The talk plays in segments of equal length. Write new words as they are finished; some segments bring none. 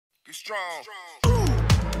Be strong.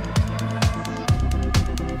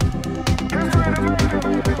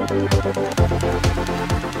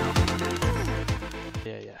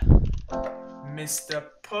 Yeah. Mr.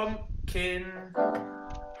 Pumpkin.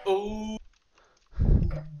 Ooh.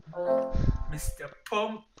 Mr.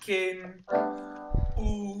 Pumpkin.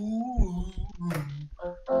 Ooh.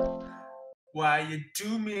 Why you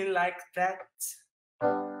do me like that?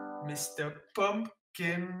 Mr.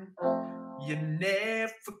 Pumpkin. You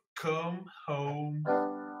never come home.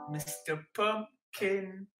 Mr.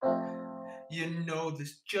 Pumpkin. You know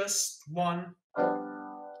there's just one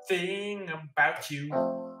thing about you,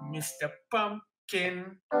 Mr.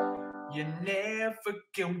 Pumpkin. You never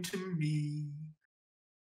come to me.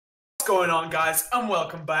 What's going on, guys, and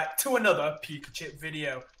welcome back to another Pikachip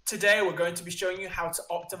video. Today we're going to be showing you how to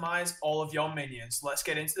optimize all of your minions. Let's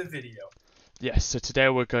get into the video. Yes, so today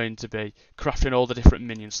we're going to be crafting all the different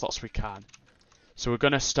minion slots we can. So we're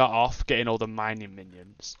going to start off getting all the mining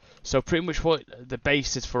minions. So pretty much what the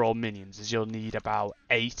basis for all minions is you'll need about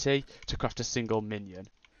 80 to craft a single minion,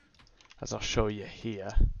 as I'll show you here.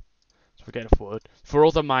 So we're getting enough wood. For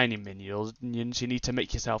all the mining minions, you need to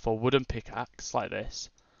make yourself a wooden pickaxe like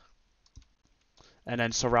this. And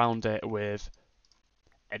then surround it with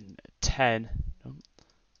 10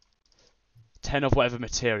 of whatever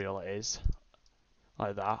material it is.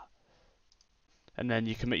 Like that. And then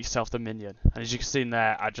you can make yourself the minion. And as you can see in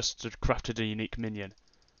there, I just crafted a unique minion.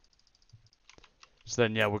 So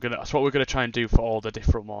then yeah, that's what we're gonna try and do for all the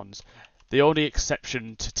different ones. The only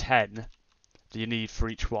exception to 10 that you need for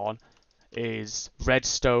each one is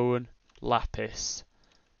redstone, lapis,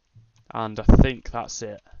 and I think that's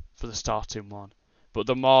it for the starting one. But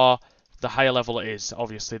the higher level it is,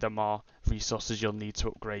 obviously the more resources you'll need to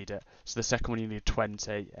upgrade it. So the second one you need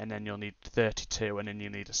 20, and then you'll need 32, and then you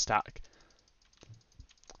need a stack.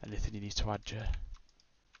 Anything you need to add, Jay,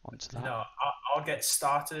 onto that? No, I'll get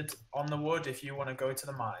started on the wood if you want to go to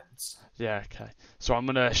the mines. Yeah, okay. So I'm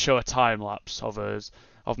gonna show a time lapse of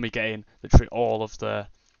me getting literally all of the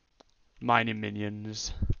mining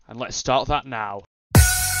minions, and let's start that now.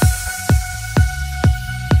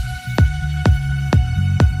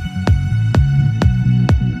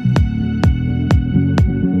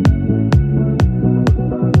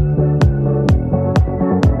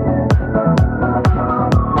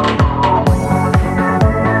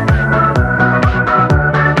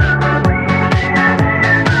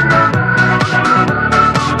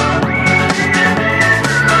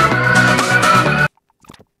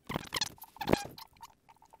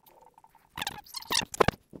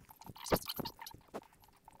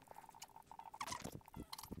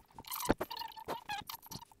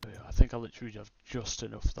 I think I literally have just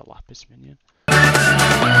enough for the lapis minion. I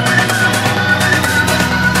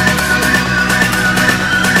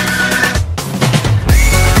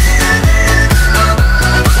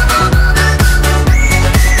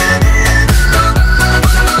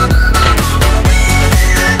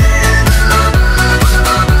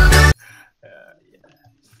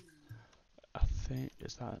think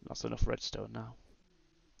that's enough redstone now.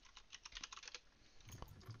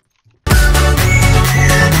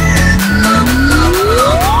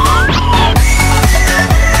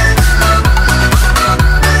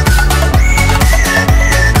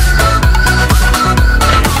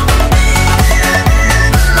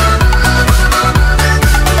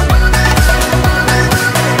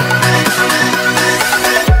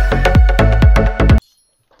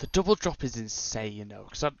 Double drop is insane, you know,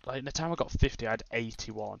 because like, the time I got 50, I had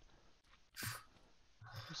 81.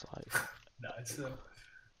 It's like Nice.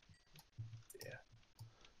 Yeah.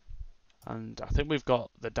 And I think we've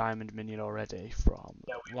got the diamond minion already from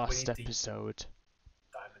last we need episode.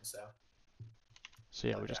 Diamonds though. So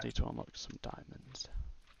yeah, we just need to unlock some diamonds.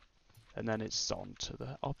 And then it's on to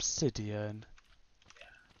the obsidian.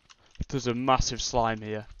 Yeah. There's a massive slime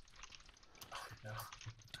here. Oh no.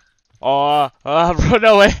 Oh, run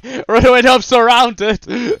away! Run away! No, I'm surrounded!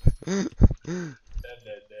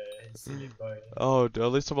 Silly boy. Oh no,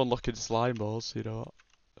 at least I'm unlocking slime balls, you know.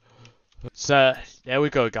 So, there we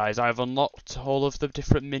go, guys. I've unlocked all of the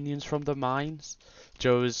different minions from the mines.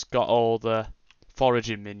 Joe's got all the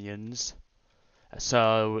foraging minions.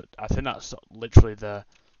 So, I think that's literally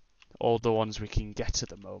all the ones we can get at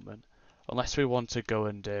the moment. Unless we want to go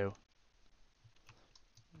and do...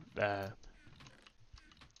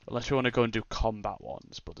 Unless we want to go and do combat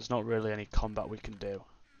ones, but there's not really any combat we can do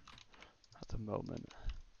at the moment.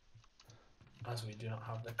 As we do not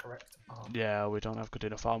have the correct arm. Yeah, we don't have good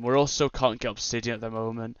enough arm. We also can't get obsidian at the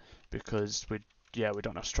moment because we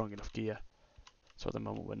don't have strong enough gear. So at the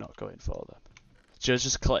moment we're not going for them. Joe's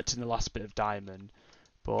just collecting the last bit of diamond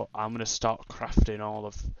but I'm going to start crafting all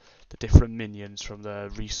of the different minions from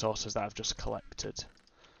the resources that I've just collected,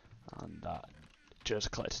 and that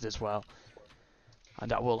just collected as well,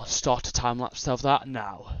 and I will start a time lapse of that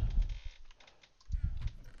now.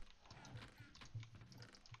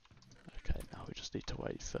 Okay, now we just need to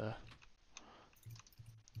wait for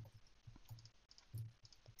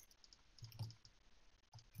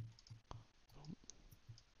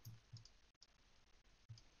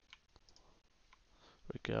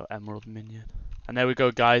we go, emerald minion. And there we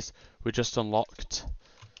go, guys. We just unlocked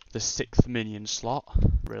the 6th minion slot.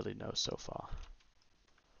 Really no so far.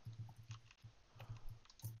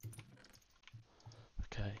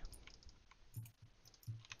 Okay.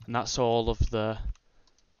 And that's all of the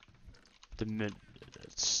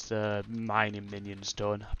mining minions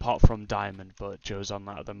done, apart from diamond, but Joe's on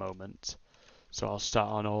that at the moment. So I'll start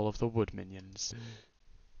on all of the wood minions.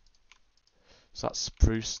 So that's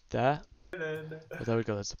spruce there. Oh, there we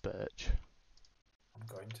go, there's the birch. I'm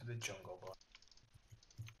going to the jungle, boy.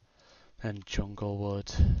 Then jungle wood.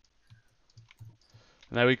 And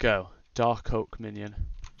there we go, dark oak minion.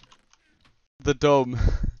 The dumb.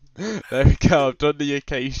 There we go, I've done the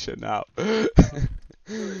acacia now.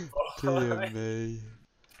 Dear me.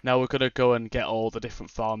 Now we're gonna go and get all the different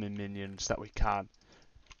farming minions that we can.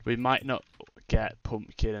 We might not get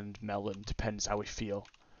pumpkin and melon, depends how we feel.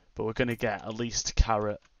 But we're gonna get at least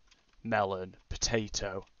carrot, melon,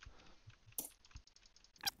 potato.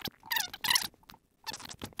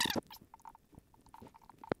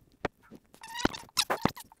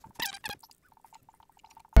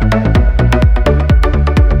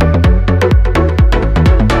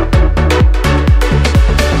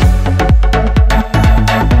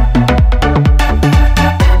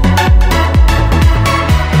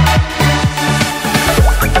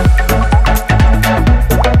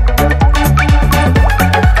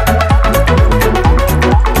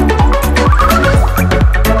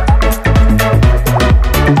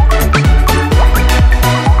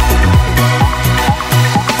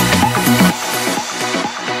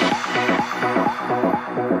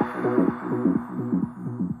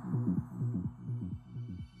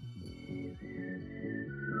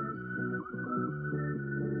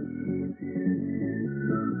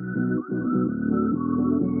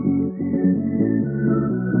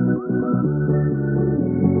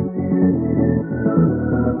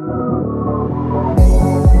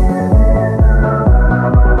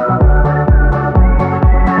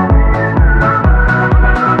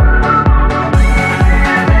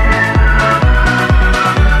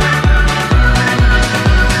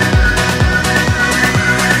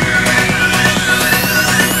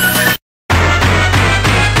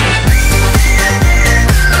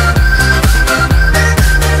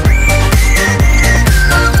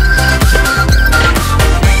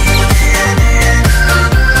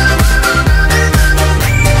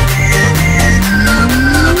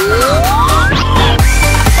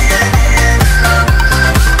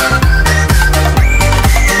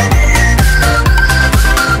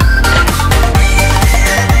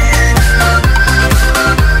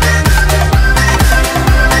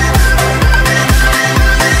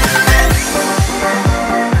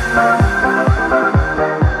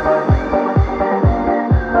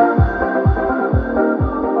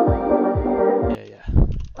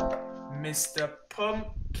 Mr.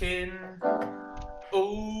 Pumpkin.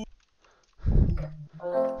 Ooh.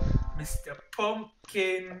 Mr.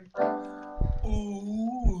 Pumpkin.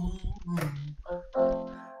 Ooh.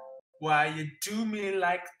 Why you do me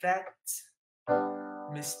like that?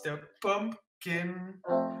 Mr. Pumpkin.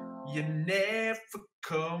 You never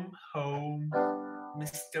come home.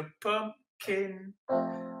 Mr. Pumpkin.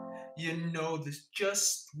 You know there's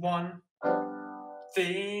just one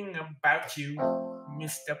thing about you,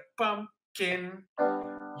 Mr. Pumpkin.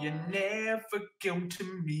 You never come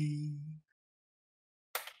to me.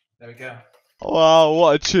 There we go. Wow,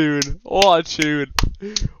 what a tune! What a tune!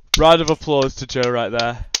 Round of applause to Joe right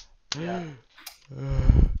there. Yeah.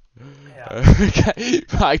 Okay,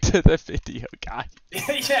 back to the video, guys.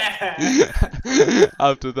 Yeah.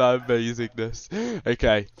 After that amazingness.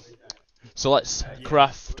 Okay, so let's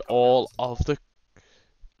craft all of the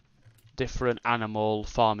different animal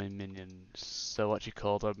farming minions. So what do you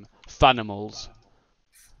call them? Fanimals.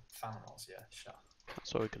 Fanimals, yeah, sure.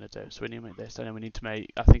 That's what we're gonna do. So we need to make this, and then we need to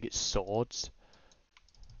make, I think it's swords.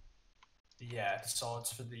 Yeah,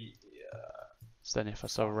 swords for the. So then if I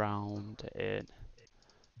surround it in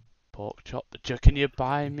pork chop, can you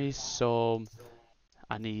buy me some?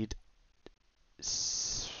 I need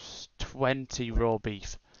 20 raw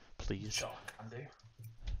beef, please. Sure, can do.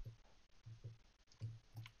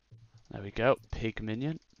 There we go, pig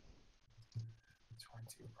minion.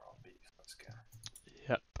 20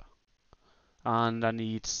 And I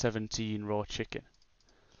need 17 raw chicken.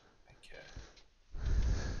 Okay.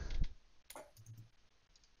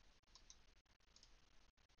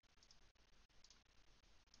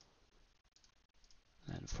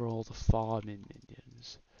 And for all the farming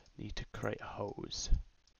minions, need to create a hose.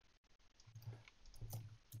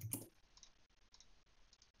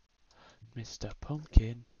 Mr.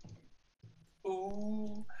 Pumpkin.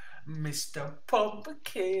 Ooh, Mr.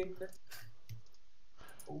 Pumpkin.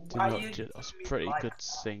 Do you Why know, you do that's me pretty like good that,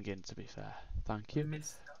 singing, to be fair. Thank you.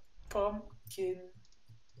 Mr. Pumpkin?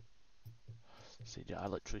 See, I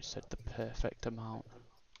literally said the perfect amount.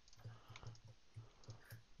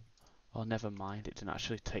 Oh, never mind, it didn't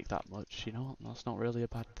actually take that much. You know what? That's not really a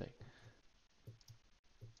bad thing.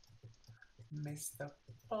 Mr.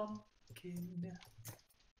 Pumpkin.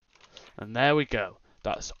 And there we go.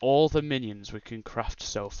 That's all the minions we can craft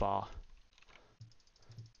so far.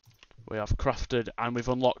 We have crafted and we've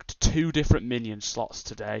unlocked 2 different minion slots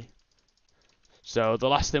today. So the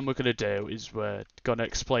last thing we're going to do is we're going to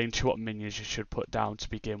explain to you what minions you should put down to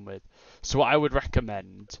begin with. So what I would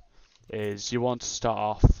recommend is you want to start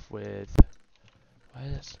off with... Oh, I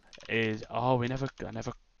don't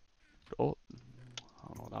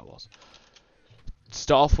know what that was.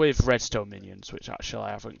 Start off with redstone minions, which actually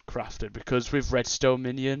I haven't crafted, because with redstone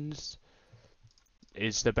minions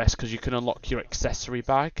is the best because you can unlock your accessory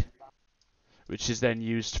bag, which is then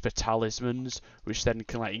used for talismans, which then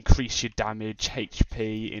can like increase your damage,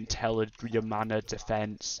 HP, intelligence, your mana,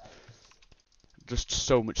 defense, just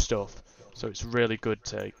so much stuff. So it's really good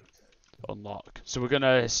to unlock. So we're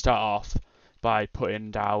gonna start off by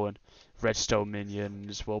putting down redstone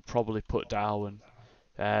minions. We'll probably put down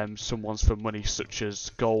some ones for money, such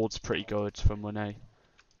as gold's pretty good for money.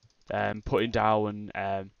 Putting down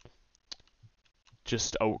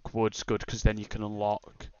just oak wood's good because then you can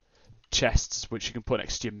unlock chests which you can put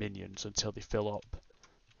next to your minions until they fill up.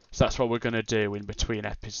 So that's what we're going to do in between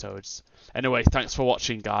episodes. Anyway, thanks for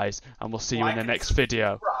watching guys, and we'll see you in the next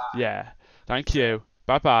video. Yeah, thank you.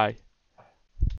 Bye bye.